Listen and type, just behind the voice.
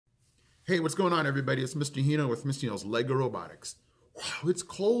Hey, what's going on, everybody? It's Mr. Hino with Mr. Hino's Lego Robotics. Wow, it's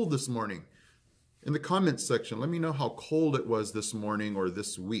cold this morning. In the comments section, let me know how cold it was this morning or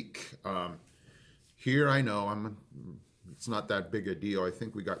this week. Here, I know it's not that big a deal. I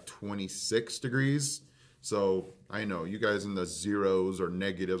think we got 26 degrees. So I know you guys in the zeros or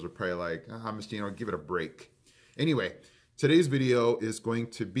negatives are probably like, Mr. Hino, give it a break. Anyway, today's video is going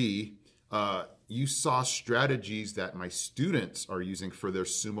to be you saw strategies that my students are using for their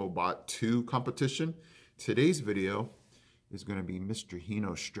SUMO Bot 2 competition. Today's video is going to be Mr.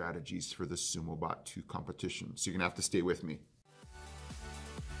 Hino's strategies for the SUMO Bot 2 competition. So you're going to have to stay with me.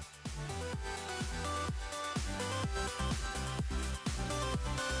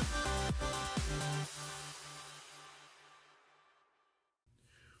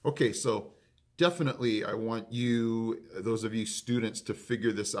 Okay, so definitely I want you, those of you students, to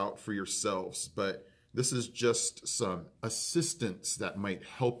figure this out for yourselves, but this is just some assistance that might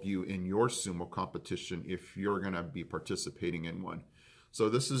help you in your sumo competition if you're going to be participating in one. So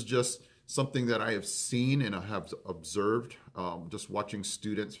this is just something that I have seen and I have observed just watching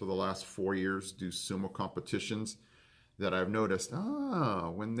students for the last 4 years do sumo competitions, that I've noticed,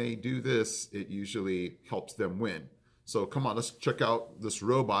 when they do this, it usually helps them win. So come on, let's check out this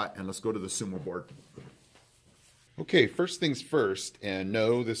robot and let's go to the sumo board. Okay, first things first, and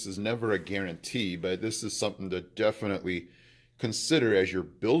no, this is never a guarantee, but this is something to definitely consider as you're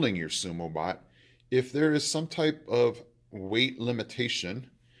building your sumo bot. If there is some type of weight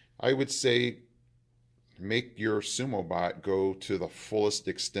limitation, I would say make your sumo bot go to the fullest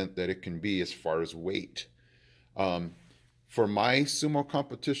extent that it can be as far as weight. For my sumo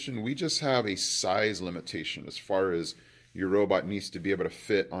competition, we just have a size limitation as far as your robot needs to be able to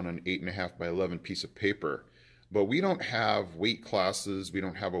fit on an 8.5 by 11 piece of paper. But we don't have weight classes, we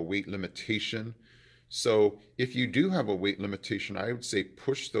don't have a weight limitation. So if you do have a weight limitation, I would say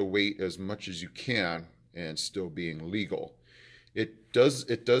push the weight as much as you can and still being legal. It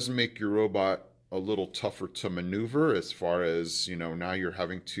does make your robot a little tougher to maneuver as far as, now you're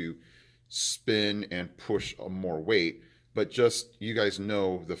having to spin and push more weight. But just, you guys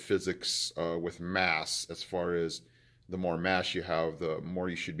know the physics with mass, as far as the more mass you have, the more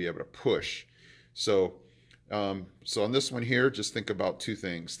you should be able to push. So on this one here, just think about two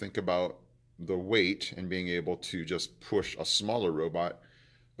things. Think about the weight and being able to just push a smaller robot,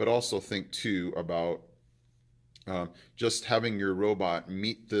 but also think too about just having your robot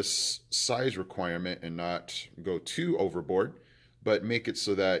meet this size requirement and not go too overboard, but make it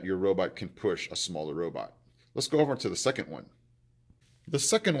so that your robot can push a smaller robot. Let's go over to the second one. The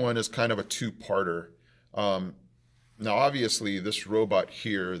second one is kind of a two-parter. Now, obviously, this robot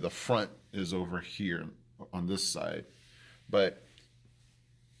here, the front is over here on this side. But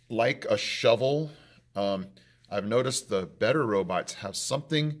like a shovel, I've noticed the better robots have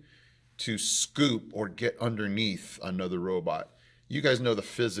something to scoop or get underneath another robot. You guys know the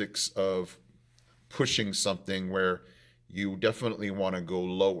physics of pushing something where you definitely want to go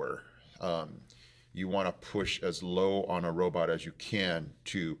lower. You want to push as low on a robot as you can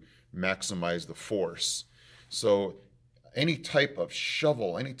to maximize the force. So any type of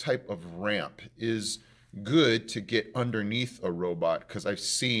shovel, any type of ramp is good to get underneath a robot, because I've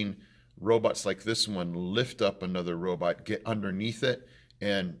seen robots like this one lift up another robot, get underneath it,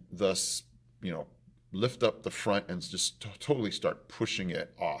 and thus, lift up the front and just totally start pushing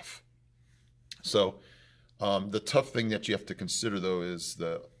it off. So the tough thing that you have to consider, though, is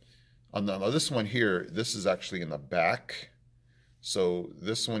on this one here, this is actually in the back. So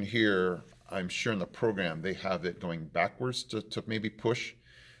this one here, I'm sure in the program they have it going backwards to maybe push,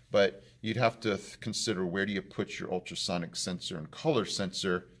 but you'd have to consider where do you put your ultrasonic sensor and color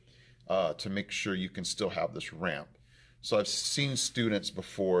sensor to make sure you can still have this ramp. So I've seen students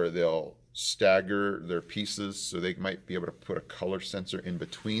before, they'll stagger their pieces so they might be able to put a color sensor in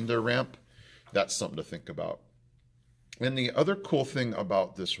between their ramp. That's something to think about. And the other cool thing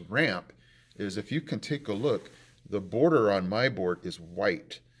about this ramp is, if you can take a look, the border on my board is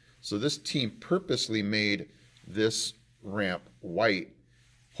white. So this team purposely made this ramp white,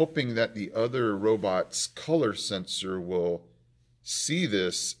 hoping that the other robot's color sensor will see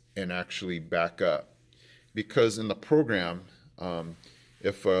this and actually back up. Because in the program,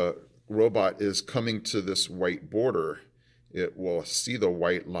 if a robot is coming to this white border, it will see the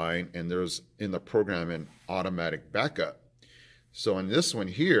white line, and there's in the program an automatic backup. So in this one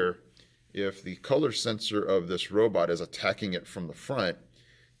here, if the color sensor of this robot is attacking it from the front,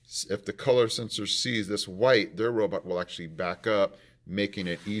 if the color sensor sees this white, their robot will actually back up, making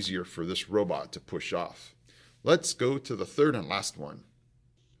it easier for this robot to push off. Let's go to the third and last one.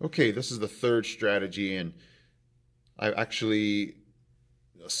 Okay, this is the third strategy, and I actually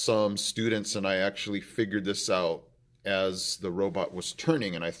some students and I actually figured this out as the robot was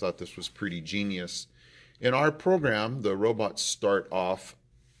turning, and I thought this was pretty genius. In our program, the robots start off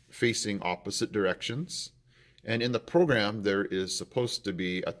facing opposite directions, and in the program there is supposed to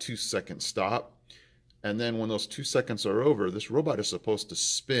be a 2-second stop, and then when those 2 seconds are over, this robot is supposed to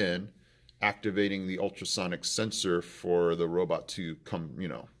spin, activating the ultrasonic sensor for the robot to come,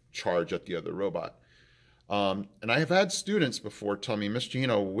 charge at the other robot. And I have had students before tell me, Mr.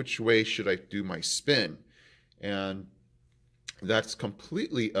 Hino, which way should I do my spin? And that's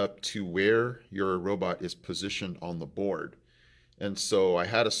completely up to where your robot is positioned on the board. And so I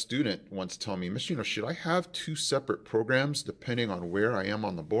had a student once tell me, Mr. Hino, should I have 2 separate programs depending on where I am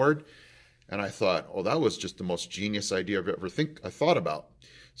on the board? And I thought, oh, that was just the most genius idea I've ever thought about.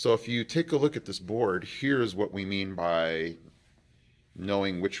 So if you take a look at this board, here's what we mean by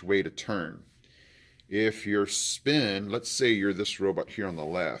knowing which way to turn. If your spin, let's say you're this robot here on the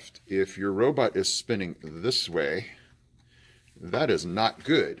left, if your robot is spinning this way, that is not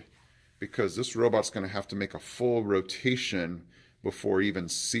good, because this robot's going to have to make a full rotation before it even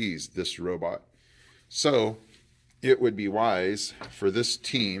sees this robot. So it would be wise for this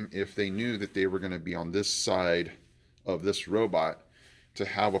team, if they knew that they were going to be on this side of this robot, to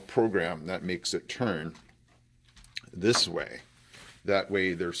have a program that makes it turn this way. That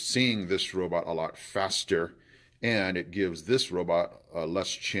way they're seeing this robot a lot faster, and it gives this robot a less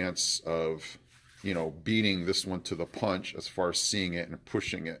chance of, beating this one to the punch as far as seeing it and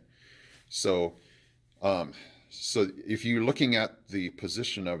pushing it. So, so if you're looking at the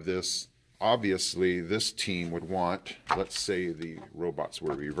position of this, obviously this team would want, let's say the robots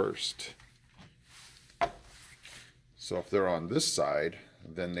were reversed. So if they're on this side,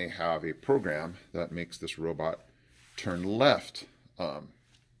 then they have a program that makes this robot turn left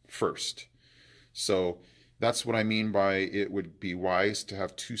first. So that's what I mean by it would be wise to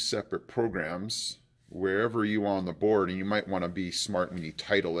have 2 separate programs wherever you are on the board, and you might want to be smart when you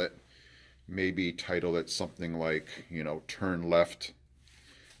title it. Maybe title it something like, turn left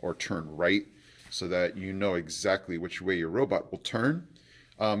or turn right, so that you know exactly which way your robot will turn.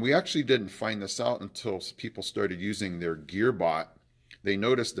 We actually didn't find this out until people started using their GearBot. They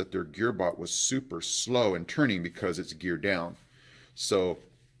noticed that their GearBot was super slow in turning because it's geared down. So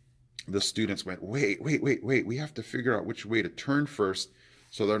the students went, wait, we have to figure out which way to turn first,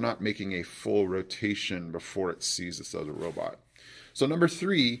 so they're not making a full rotation before it sees this other robot. So number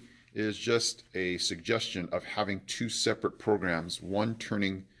 3 is just a suggestion of having 2 separate programs, one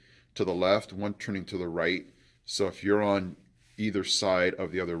turning to the left, one turning to the right. So if you're on either side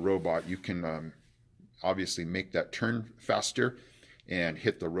of the other robot, you can obviously make that turn faster and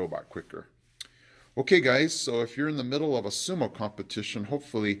hit the robot quicker. Okay guys, so if you're in the middle of a sumo competition,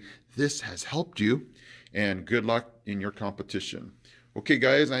 hopefully this has helped you, and good luck in your competition. Okay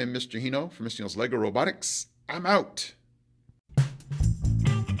guys, I am Mr. Hino from Mr. Hino's Lego Robotics. I'm out.